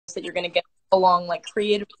that you're going to get along like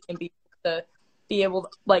creatively and be able to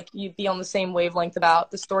like you be on the same wavelength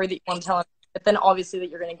about the story that you want to tell, but then obviously that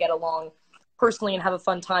you're going to get along personally and have a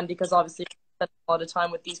fun time, because obviously you spend a lot of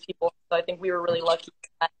time with these people. So I think we were really lucky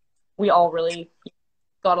that we all really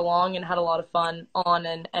got along and had a lot of fun on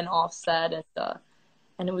and off set,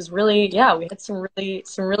 and it was really, yeah, we had some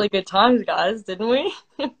really good times, guys, didn't we?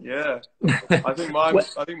 Yeah, I think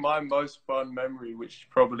my most fun memory, which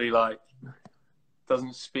probably like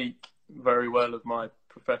doesn't speak very well of my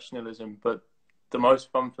professionalism, but the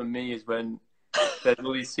most fun for me is when there's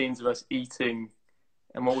all these scenes of us eating,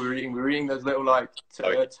 and what we were eating those little like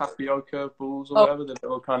tapioca balls or whatever, the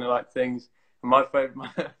little kind of like things. And my favorite,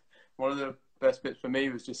 one of the best bits for me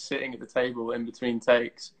was just sitting at the table in between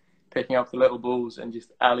takes, picking up the little balls and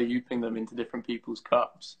just alley-ooping them into different people's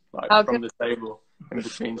cups, like from the table in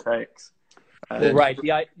between takes. Well, right.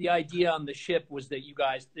 The idea on the ship was that you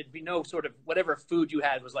guys, there'd be no sort of, whatever food you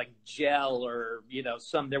had was like gel or, you know,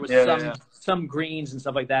 some greens and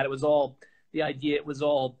stuff like that. It was all, the idea, it was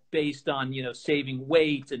all based on, you know, saving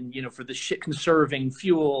weight and, you know, for the ship, conserving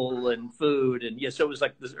fuel and food. And so it was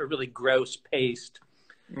like a really gross paste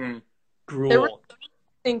gruel. There were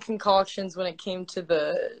concoctions when it came to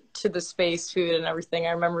the space food and everything.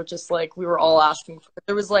 I remember just like we were all asking for,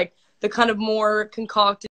 there was like the kind of more concocted